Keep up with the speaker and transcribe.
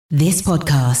This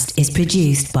podcast is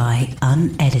produced by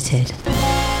Unedited.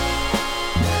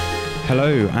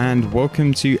 Hello and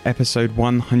welcome to episode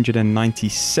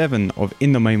 197 of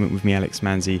In the Moment with me, Alex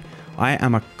Manzi. I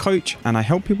am a coach and I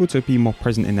help people to be more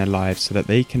present in their lives so that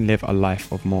they can live a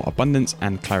life of more abundance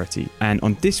and clarity. And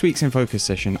on this week's In Focus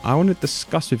session, I want to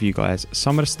discuss with you guys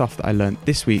some of the stuff that I learned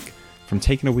this week from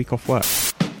taking a week off work.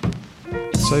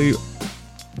 So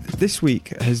this week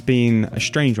has been a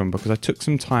strange one because I took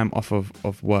some time off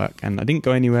of work and I didn't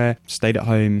go anywhere, stayed at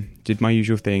home, did my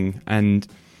usual thing, and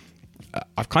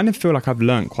I kind of feel like I've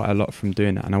learned quite a lot from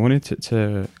doing that, and I wanted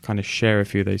to kind of share a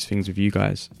few of those things with you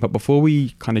guys. But before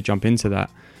we kind of jump into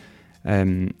that,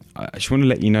 I just want to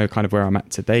let you know kind of where I'm at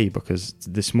today, because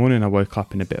this morning I woke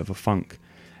up in a bit of a funk,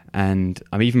 and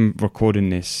I'm even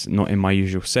recording this not in my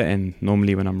usual setting.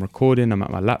 Normally when I'm recording, I'm at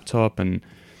my laptop and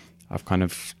I've kind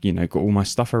of, got all my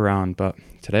stuff around, but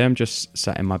today I'm just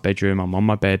sat in my bedroom, I'm on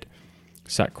my bed,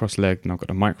 sat cross-legged, and I've got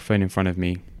a microphone in front of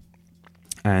me,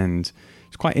 and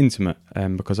it's quite intimate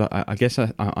because I guess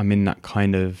I'm in that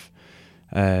kind of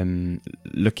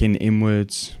looking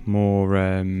inwards, more,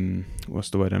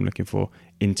 what's the word I'm looking for,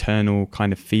 internal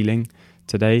kind of feeling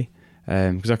today.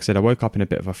 Because like I said, I woke up in a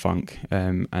bit of a funk,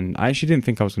 and I actually didn't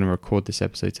think I was going to record this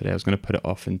episode today. I was going to put it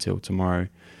off until tomorrow.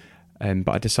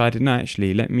 But I decided, no,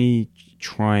 actually, let me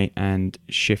try and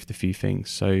shift a few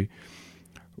things. So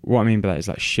what I mean by that is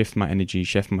like shift my energy,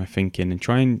 shift my thinking, and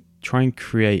try and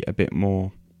create a bit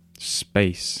more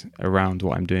space around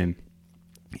what I'm doing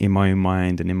in my own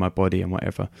mind and in my body and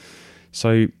whatever.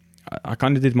 So I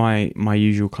kind of did my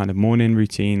usual kind of morning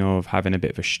routine of having a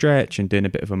bit of a stretch and doing a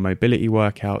bit of a mobility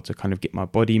workout to kind of get my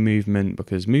body movement,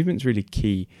 because movement's really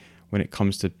key when it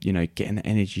comes to, getting the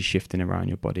energy shifting around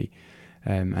your body.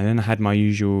 And then I had my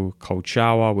usual cold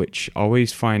shower, which I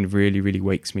always find really, really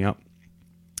wakes me up.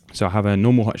 So I have a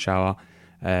normal hot shower,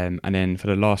 and then for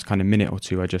the last kind of minute or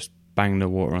two, I just bang the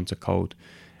water onto cold,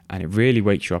 and it really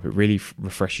wakes you up. It really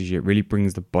refreshes you. It really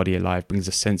brings the body alive, brings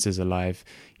the senses alive.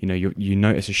 You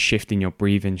notice a shift in your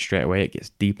breathing straight away. It gets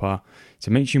deeper. So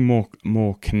it makes you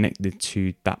more connected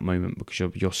to that moment,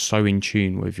 because you're so in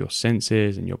tune with your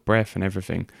senses and your breath and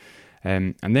everything.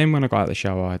 And then when I got out of the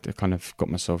shower, I kind of got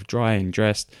myself dry and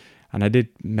dressed, and I did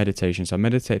meditation. So I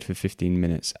meditated for 15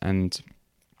 minutes. And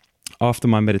after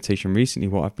my meditation recently,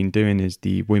 what I've been doing is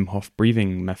the Wim Hof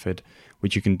breathing method,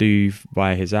 which you can do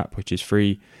via his app, which is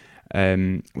free,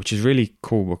 which is really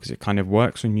cool because it kind of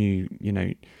works on you,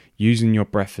 using your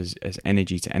breath as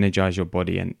energy to energize your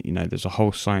body. And, there's a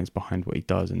whole science behind what he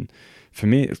does. And for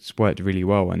me, it's worked really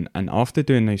well. And after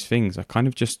doing those things,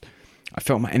 I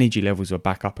felt my energy levels were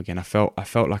back up again. I felt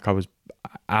like I was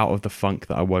out of the funk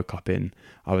that I woke up in.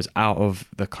 I was out of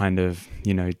the kind of,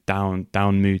 down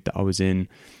mood that I was in.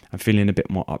 I'm feeling a bit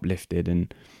more uplifted.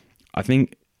 And I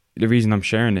think the reason I'm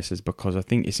sharing this is because I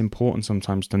think it's important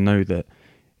sometimes to know that,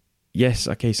 yes,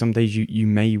 okay, some days you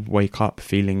may wake up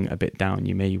feeling a bit down.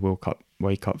 You may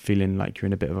wake up feeling like you're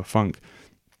in a bit of a funk.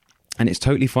 And it's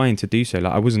totally fine to do so.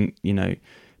 Like I wasn't,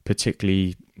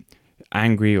 particularly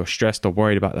angry or stressed or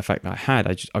worried about the fact that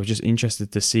I was just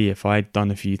interested to see if I'd done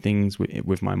a few things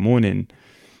with my morning,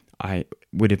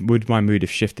 would my mood have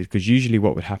shifted? Because usually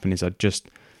what would happen is I'd just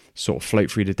sort of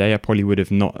float through the day. I probably would have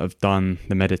not have done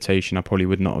the meditation. I probably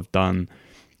would not have done,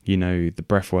 the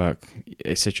breath work,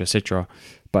 etc., etc.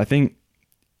 But I think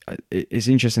it's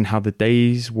interesting how the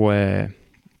days where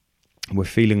we're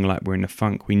feeling like we're in a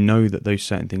funk, we know that those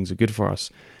certain things are good for us,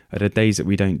 are the days that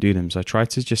we don't do them. So I try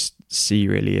to just see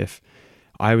really if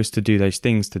I was to do those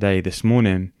things today, this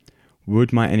morning,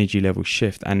 would my energy level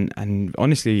shift? And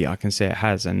honestly, I can say it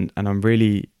has. And I'm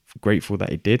really grateful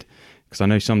that it did, because I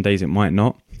know some days it might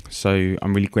not. So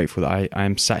I'm really grateful that I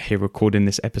am sat here recording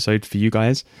this episode for you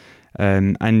guys.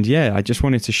 And yeah, I just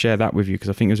wanted to share that with you because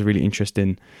I think it was a really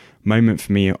interesting moment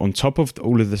for me, on top of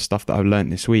all of the stuff that I've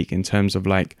learned this week, in terms of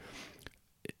like,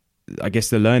 I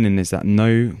guess the learning is that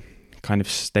no kind of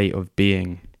state of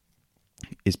being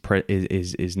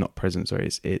is not present. Sorry,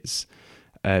 it's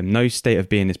no state of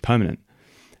being is permanent.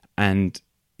 And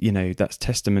that's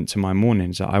testament to my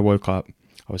mornings. I woke up,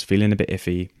 I was feeling a bit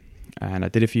iffy, and I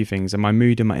did a few things, and my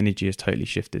mood and my energy has totally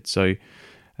shifted. So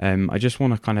I just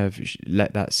want to kind of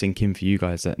let that sink in for you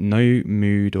guys, that no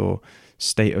mood or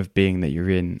state of being that you're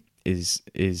in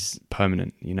is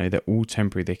permanent. They're all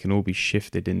temporary. They can all be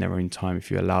shifted in their own time if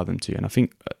you allow them to. And I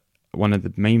think one of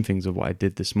the main things of what I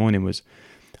did this morning was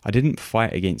I didn't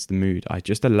fight against the mood. I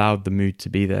just allowed the mood to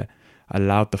be there,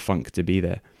 allowed the funk to be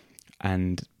there.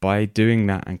 And by doing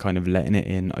that and kind of letting it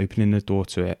in, opening the door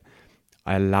to it,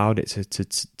 I allowed it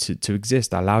to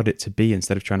exist. I allowed it to be,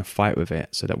 instead of trying to fight with it,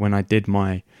 so that when I did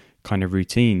my kind of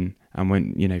routine And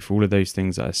when, for all of those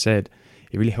things that I said,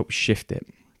 it really helped shift it,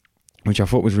 which I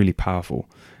thought was really powerful.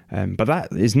 But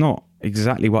that is not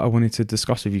exactly what I wanted to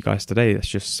discuss with you guys today. That's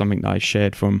just something that I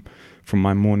shared from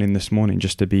my morning this morning,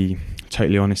 just to be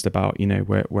totally honest about,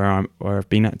 where I've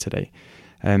been at today.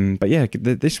 But yeah,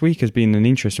 this week has been an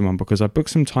interesting one because I booked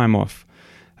some time off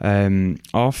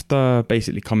after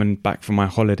basically coming back from my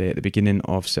holiday at the beginning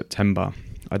of September.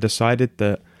 I decided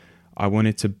that I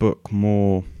wanted to book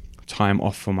more time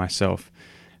off for myself,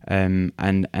 and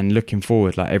looking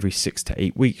forward like every 6 to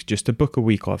 8 weeks just to book a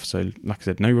week off. So like I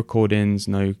said, no recordings,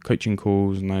 no coaching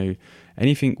calls, no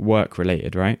anything work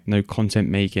related, right? No content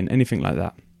making, anything like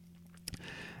that.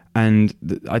 And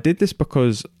I did this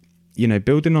because,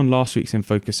 building on last week's In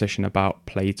Focus session about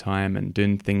playtime and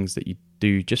doing things that you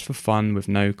do just for fun with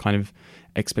no kind of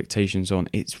expectations on,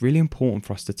 it's really important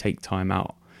for us to take time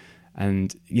out.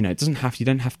 And, you don't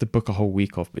have to book a whole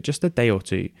week off, but just a day or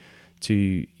two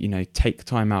to, take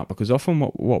time out. Because often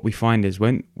what we find is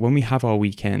when we have our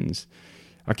weekends,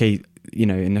 okay,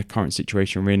 in the current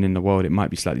situation we're in the world, it might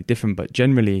be slightly different, but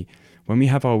generally when we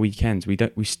have our weekends,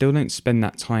 we still don't spend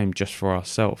that time just for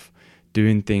ourselves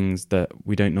doing things that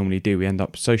we don't normally do. We end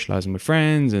up socializing with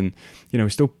friends and, we're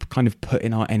still kind of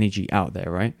putting our energy out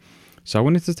there, right? So I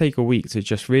wanted to take a week to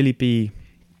just really be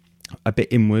a bit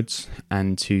inwards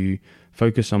and to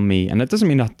focus on me. And that doesn't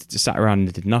mean I just sat around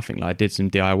and did nothing. Like I did some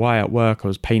DIY at work. I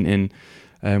was painting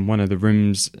one of the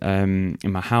rooms in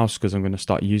my house because I'm going to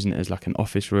start using it as like an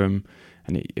office room,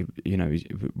 and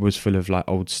it was full of like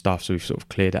old stuff, so we've sort of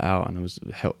cleared it out. And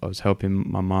I was helping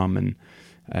my mum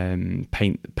and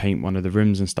paint one of the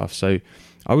rooms and stuff. So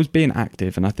I was being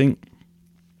active, and I think,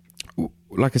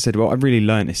 like I said, what I've really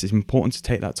learned is it's important to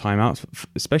take that time out,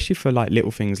 especially for like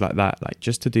little things like that, like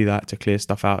just to do that, to clear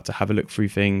stuff out, to have a look through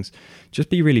things, just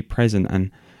be really present. And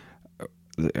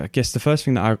I guess the first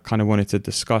thing that I kind of wanted to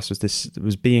discuss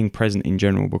was being present in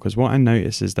general, because what I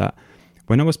noticed is that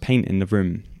when I was painting the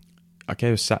room, okay,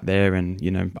 I was sat there and,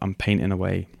 I'm painting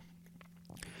away,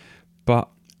 but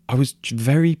I was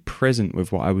very present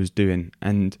with what I was doing.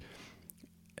 And,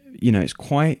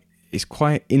 it's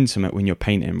quite intimate when you're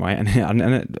painting, right?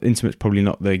 And intimate's probably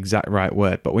not the exact right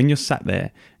word, but when you're sat there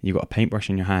and you've got a paintbrush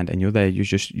in your hand and you're there, you're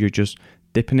just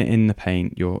dipping it in the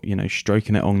paint, you're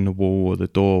stroking it on the wall or the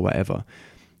door or whatever.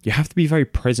 You have to be very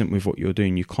present with what you're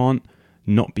doing. You can't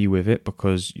not be with it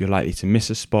because you're likely to miss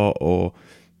a spot or,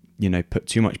 put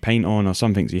too much paint on or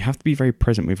something. So you have to be very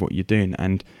present with what you're doing.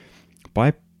 And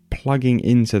by plugging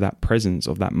into that presence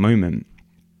of that moment,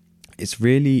 it's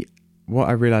really, what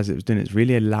I realized it was doing, it's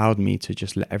really allowed me to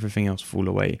just let everything else fall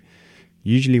away.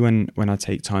 Usually when I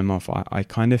take time off, I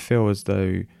kind of feel as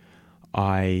though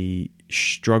I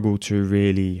struggle to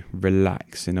really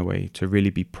relax in a way, to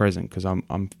really be present, because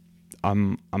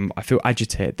I feel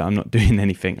agitated that I'm not doing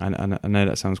anything. And I know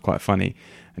that sounds quite funny,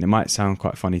 and it might sound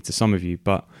quite funny to some of you,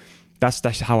 but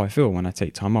that's how I feel when I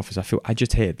take time off, is I feel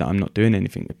agitated that I'm not doing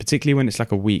anything, particularly when it's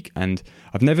like a week. And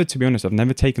I've never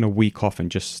taken a week off and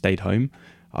just stayed home.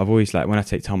 I've always, like, when I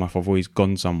take time off, I've always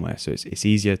gone somewhere. So it's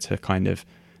easier to kind of,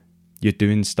 you're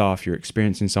doing stuff, you're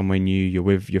experiencing somewhere new, you're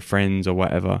with your friends or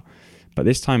whatever. But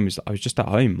this time I was just at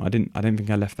home. I didn't think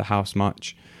I left the house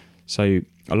much. So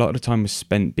a lot of the time was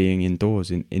spent being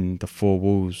indoors in the four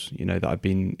walls, that I've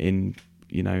been in,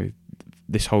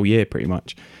 this whole year pretty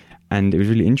much. And it was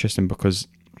really interesting because,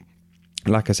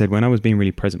 like I said, when I was being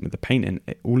really present with the painting,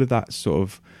 all of that sort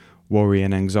of worry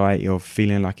and anxiety of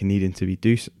feeling like I needed to be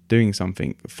doing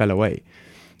something fell away.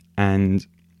 And,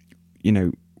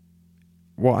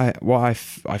 what I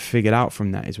figured out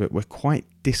from that is we're quite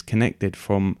disconnected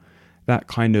from that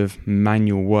kind of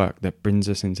manual work that brings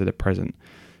us into the present.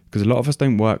 Because a lot of us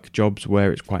don't work jobs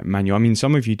where it's quite manual. I mean,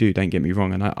 some of you do, don't get me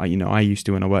wrong. And I used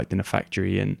to when I worked in a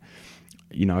factory, and,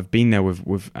 I've been there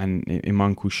with and in my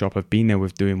uncle's shop, I've been there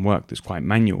with doing work that's quite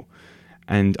manual.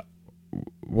 And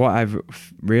what I've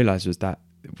realized was that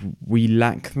we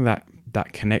lack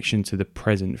that connection to the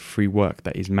present through work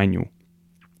that is manual,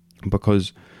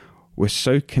 because we're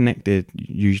so connected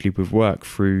usually with work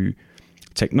through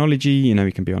technology.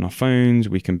 We can be on our phones,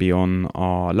 we can be on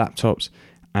our laptops,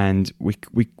 and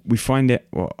we find it,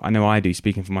 well, I know I do,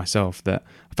 speaking for myself, that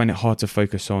I find it hard to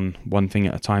focus on one thing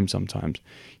at a time sometimes.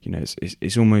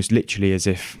 It's almost literally as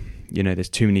if, there's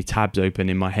too many tabs open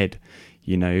in my head,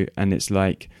 and it's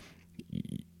like,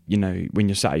 when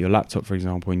you're sat at your laptop, for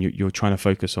example, and you're trying to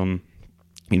focus on,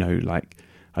 like,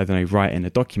 I don't know, writing a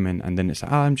document, and then it's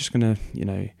like, I'm just going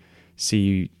to,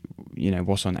 see,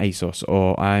 what's on ASOS,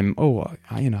 or I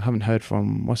haven't heard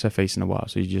from what's her face in a while.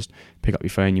 So you just pick up your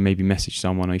phone, you maybe message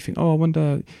someone, or you think, I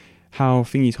wonder how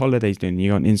Thingy's holiday's doing.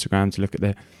 You go on Instagram to look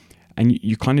at and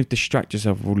you kind of distract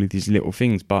yourself with all of these little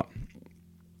things. But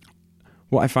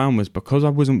what I found was, because I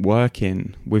wasn't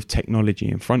working with technology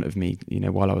in front of me,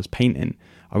 while I was painting,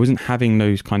 I wasn't having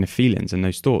those kind of feelings and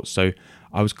those thoughts. So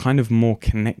I was kind of more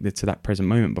connected to that present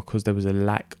moment, because there was a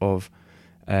lack of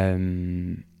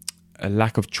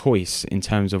choice in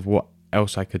terms of what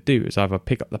else I could do. Is either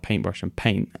pick up the paintbrush and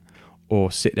paint, or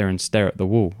sit there and stare at the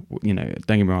wall. Don't get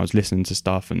me wrong, I was listening to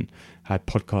stuff and had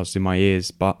podcasts in my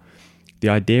ears, but the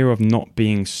idea of not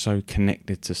being so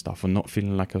connected to stuff, or not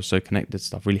feeling like I was so connected to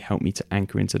stuff, really helped me to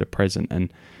anchor into the present.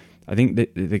 And I think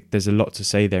that there's a lot to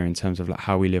say there in terms of like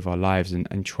how we live our lives,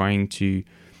 and trying to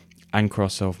anchor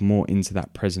ourselves more into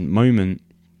that present moment,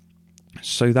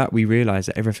 so that we realize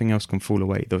that everything else can fall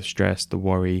away. The stress, the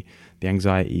worry, the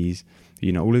anxieties,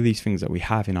 all of these things that we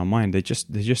have in our mind, they're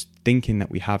just thinking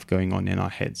that we have going on in our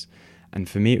heads. And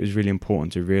for me, it was really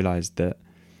important to realize that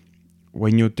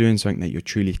when you're doing something that you're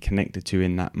truly connected to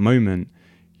in that moment,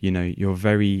 you're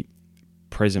very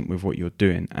present with what you're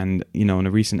doing. And, on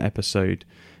a recent episode,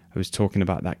 I was talking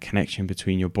about that connection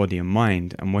between your body and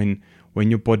mind. And when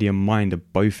your body and mind are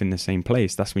both in the same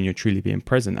place, that's when you're truly being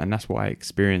present. And that's what I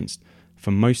experienced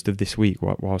for most of this week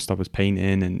whilst I was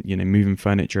painting and, moving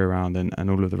furniture around and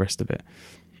all of the rest of it.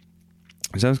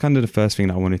 So that was kind of the first thing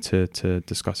that I wanted to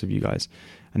discuss with you guys.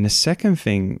 And the second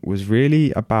thing was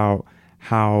really about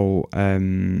how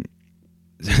some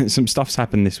stuff's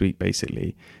happened this week,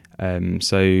 basically.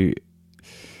 So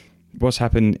what's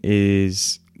happened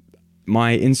is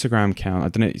my Instagram account, I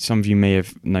don't know, some of you may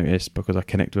have noticed, because I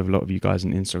connect with a lot of you guys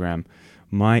on Instagram.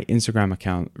 My Instagram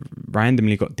account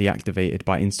randomly got deactivated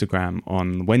by Instagram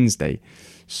on Wednesday.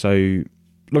 So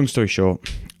long story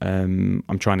short,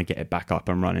 I'm trying to get it back up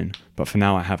and running, but for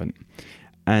now I haven't.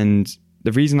 And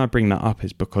the reason I bring that up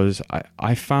is because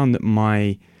I found that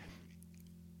my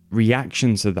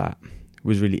reaction to that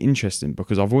was really interesting,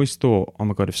 because I've always thought, oh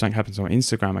my God, if something happens to my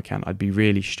Instagram account, I'd be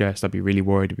really stressed, I'd be really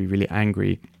worried, I'd be really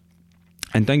angry.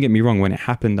 And don't get me wrong, when it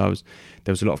happened, there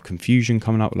was a lot of confusion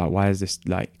coming up, like, why is this,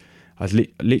 like, I was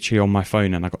literally on my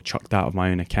phone and I got chucked out of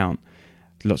my own account.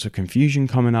 Lots of confusion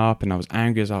coming up, and I was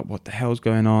angry. I was like, what the hell's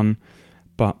going on?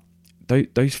 But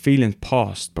those feelings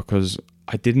passed, because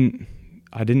I didn't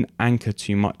anchor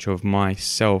too much of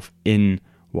myself in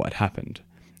what had happened.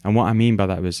 And what I mean by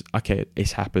that was, okay,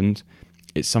 it's happened.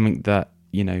 It's something that,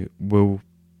 will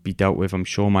be dealt with. I'm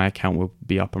sure my account will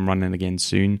be up and running again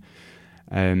soon.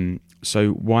 So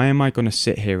why am I going to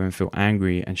sit here and feel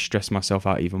angry and stress myself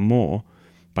out even more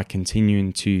by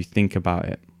continuing to think about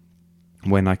it,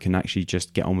 when I can actually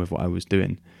just get on with what I was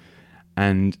doing?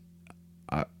 And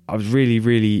I was really,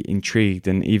 really intrigued,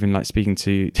 and even like speaking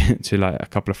to like a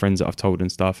couple of friends that I've told and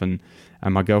stuff, and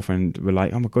my girlfriend were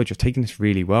like, oh my God, you're taking this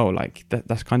really well. Like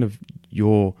that's kind of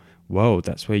your world.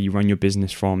 That's where you run your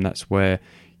business from. That's where,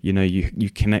 you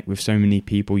connect with so many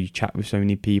people, you chat with so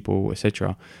many people,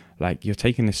 etc. Like, you're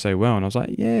taking this so well. And I was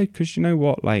like, yeah, because you know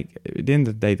what, like at the end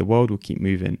of the day, the world will keep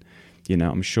moving.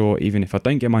 I'm sure even if I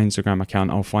don't get my Instagram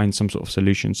account, I'll find some sort of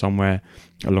solution somewhere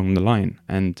along the line.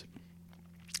 And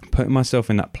putting myself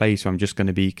in that place where I'm just going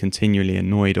to be continually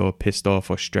annoyed or pissed off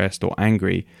or stressed or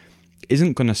angry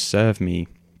isn't going to serve me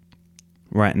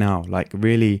right now. Like,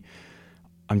 really,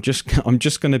 I'm just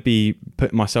going to be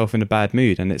putting myself in a bad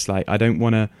mood. And it's like, I don't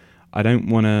want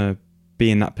to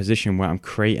be in that position where I'm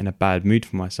creating a bad mood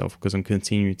for myself, because I'm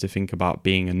continuing to think about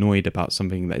being annoyed about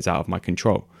something that is out of my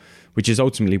control, which is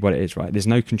ultimately what it is, right? There's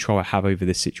no control I have over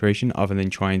this situation other than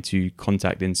trying to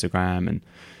contact Instagram and,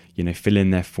 fill in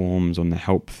their forms on the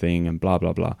help thing and blah,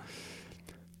 blah, blah.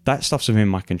 That stuff's within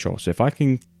my control. So if I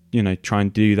can, try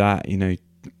and do that,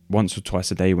 once or twice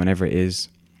a day, whenever it is,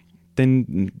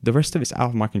 then the rest of it's out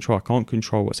of my control. I can't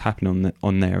control what's happening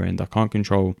on their end. I can't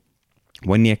control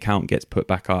when the account gets put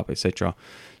back up, etc.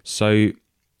 So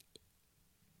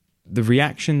the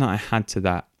reaction that I had to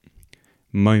that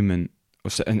moment,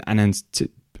 and then to,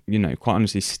 quite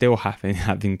honestly, still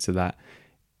having to that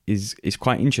is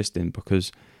quite interesting,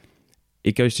 because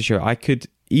it goes to show I could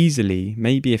easily,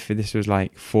 maybe if this was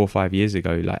like 4 or 5 years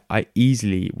ago, like I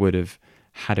easily would have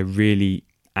had a really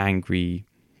angry,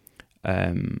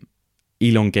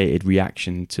 elongated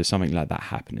reaction to something like that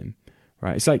happening,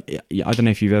 right? It's like, I don't know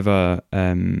if you've ever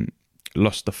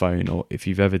lost the phone, or if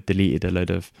you've ever deleted a load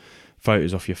of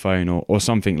photos off your phone, or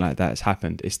something like that has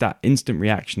happened. It's that instant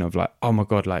reaction of like, oh my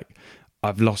God, like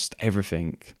I've lost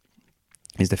everything,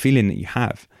 is the feeling that you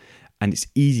have. And it's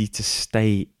easy to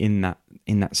stay in that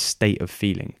state of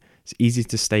feeling. It's easy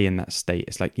to stay in that state.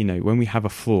 It's like, when we have a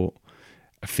thought,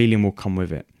 a feeling will come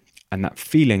with it. And that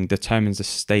feeling determines the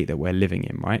state that we're living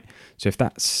in, right? So if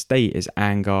that state is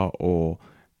anger or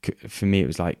for me, it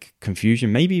was like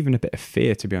confusion, maybe even a bit of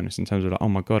fear, to be honest, in terms of like, oh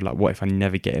my God, like what if I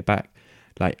never get it back?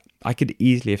 Like I could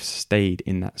easily have stayed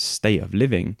in that state of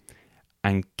living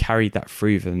and carried that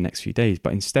through for the next few days.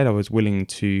 But instead I was willing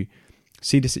to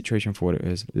see the situation for what it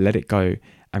was, let it go,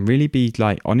 and really be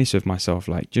like honest with myself.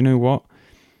 Like, do you know what?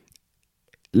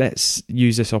 Let's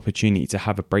use this opportunity to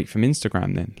have a break from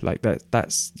Instagram then. Like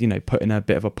that's, you know, putting a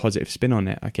bit of a positive spin on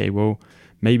it. Okay, well,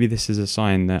 maybe this is a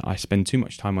sign that I spend too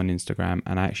much time on Instagram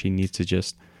and I actually need to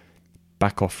just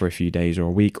back off for a few days or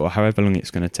a week or however long it's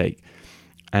going to take.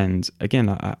 And again,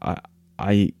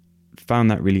 I found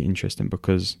that really interesting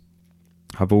because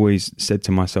I've always said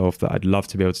to myself that I'd love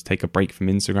to be able to take a break from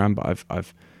Instagram, but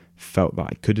I've felt that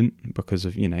I couldn't because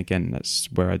of, you know, again, that's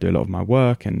where I do a lot of my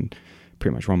work and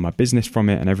pretty much run my business from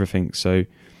it and everything. So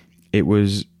it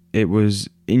was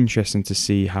interesting to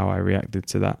see how I reacted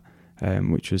to that,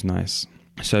 which was nice.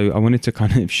 So I wanted to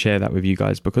kind of share that with you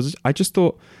guys because I just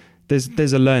thought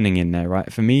there's a learning in there,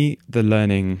 right? For me, the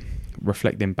learning,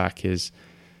 reflecting back, is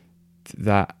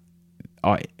that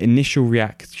our initial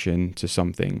reaction to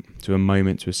something, to a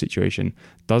moment, to a situation,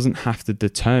 doesn't have to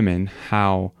determine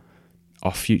how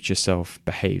our future self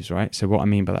behaves, right? So what I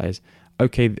mean by that is,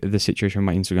 okay, the situation on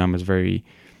my Instagram was very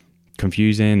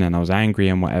confusing and I was angry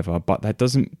and whatever, but that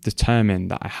doesn't determine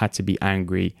that I had to be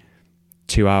angry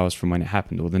 2 hours from when it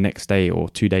happened or the next day or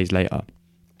 2 days later.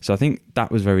 So I think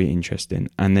that was very interesting.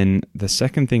 And then the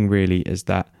second thing really is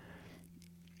that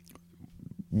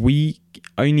we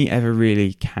only ever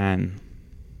really can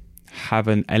have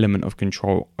an element of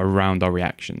control around our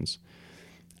reactions.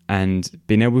 And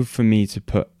being able for me to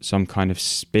put some kind of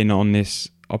spin on this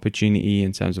opportunity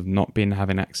in terms of not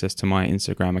having access to my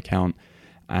Instagram account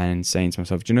and saying to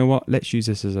myself, do you know what, let's use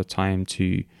this as a time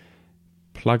to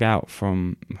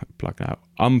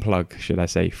unplug, should I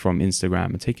say, from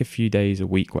Instagram and take a few days, a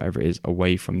week, whatever it is,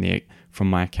 away from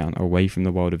my account, or away from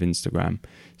the world of Instagram.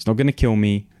 It's not going to kill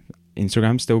me.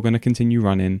 Instagram's still going to continue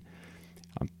running.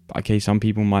 Okay, some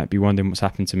people might be wondering what's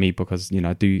happened to me because, you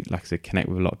know, I do, like I said, connect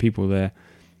with a lot of people there.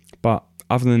 But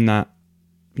other than that,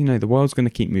 you know, the world's going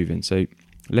to keep moving. So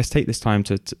let's take this time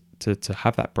to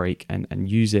have that break and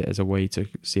use it as a way to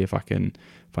see if I can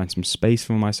find some space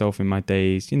for myself in my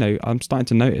days. You know, I'm starting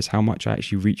to notice how much I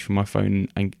actually reach for my phone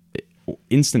and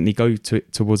instantly go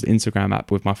towards the Instagram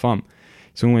app with my thumb.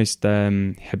 It's almost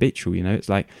habitual, you know. It's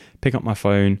like pick up my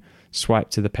phone, swipe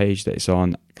to the page that it's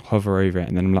on, hover over it,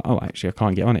 and then I'm like, oh, actually, I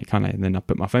can't get on it, can I? And then I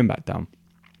put my phone back down.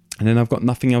 And then I've got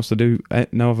nothing else to do,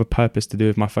 no other purpose to do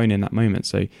with my phone in that moment.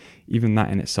 So even that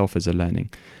in itself is a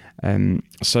learning.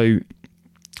 So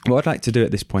what I'd like to do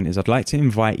at this point is I'd like to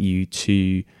invite you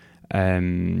to,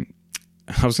 I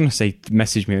was going to say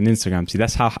message me on Instagram. See,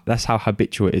 that's how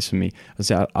habitual it is for me.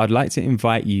 I'd like to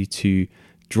invite you to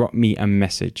drop me a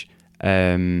message.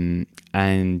 And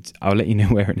I'll let you know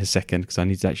where in a second because I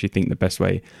need to actually think the best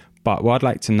way. But what I'd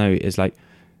like to know is, like,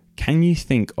 can you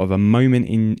think of a moment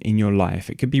in your life?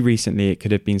 It could be recently, it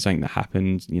could have been something that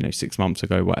happened, 6 months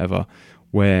ago, whatever,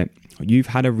 where you've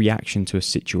had a reaction to a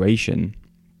situation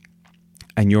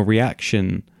and your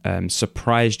reaction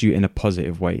surprised you in a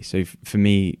positive way. So for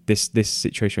me, this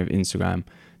situation with Instagram,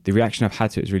 the reaction I've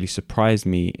had to it has really surprised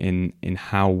me in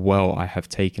how well I have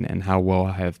taken it and how well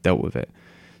I have dealt with it.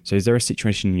 So is there a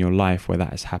situation in your life where that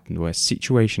has happened, where a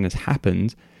situation has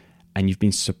happened and you've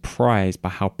been surprised by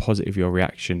how positive your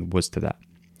reaction was to that?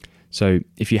 So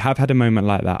if you have had a moment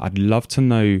like that, I'd love to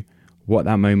know what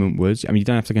that moment was. I mean, you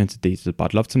don't have to go into details, but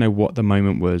I'd love to know what the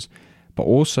moment was. But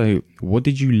also, what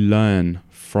did you learn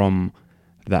from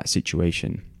that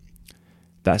situation?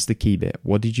 That's the key bit.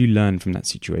 What did you learn from that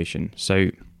situation? So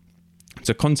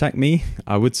to contact me,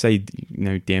 I would say,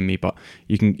 DM me, but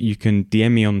you can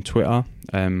DM me on Twitter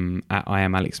at I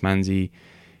am Alex Manzi.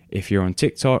 If you're on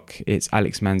TikTok, it's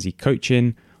Alex Manzi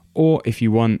Coaching. Or if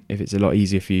you want, if it's a lot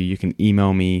easier for you, you can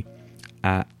email me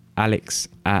at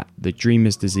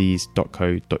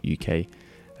alex@thedreamersdisease.co.uk.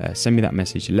 Send me that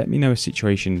message. Let me know a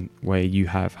situation where you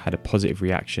have had a positive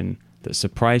reaction that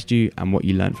surprised you and what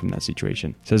you learned from that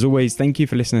situation. So as always, thank you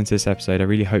for listening to this episode. I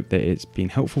really hope that it's been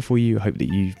helpful for you. I hope that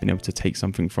you've been able to take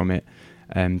something from it.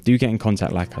 Do get in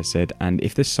contact, like I said. And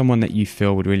if there's someone that you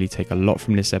feel would really take a lot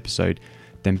from this episode,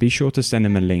 then be sure to send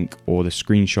them a link or the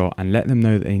screenshot and let them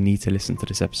know that they need to listen to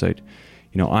this episode.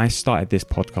 I started this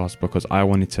podcast because I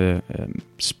wanted to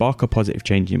spark a positive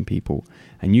change in people.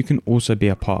 And you can also be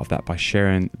a part of that by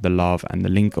sharing the love and the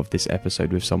link of this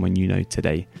episode with someone you know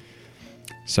today.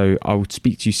 So I will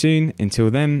speak to you soon.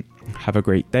 Until then, have a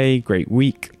great day, great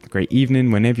week, great evening,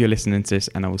 whenever you're listening to this,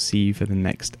 and I will see you for the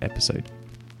next episode.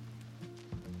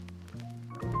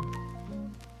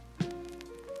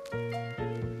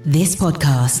 This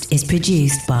podcast is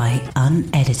produced by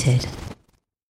Unedited.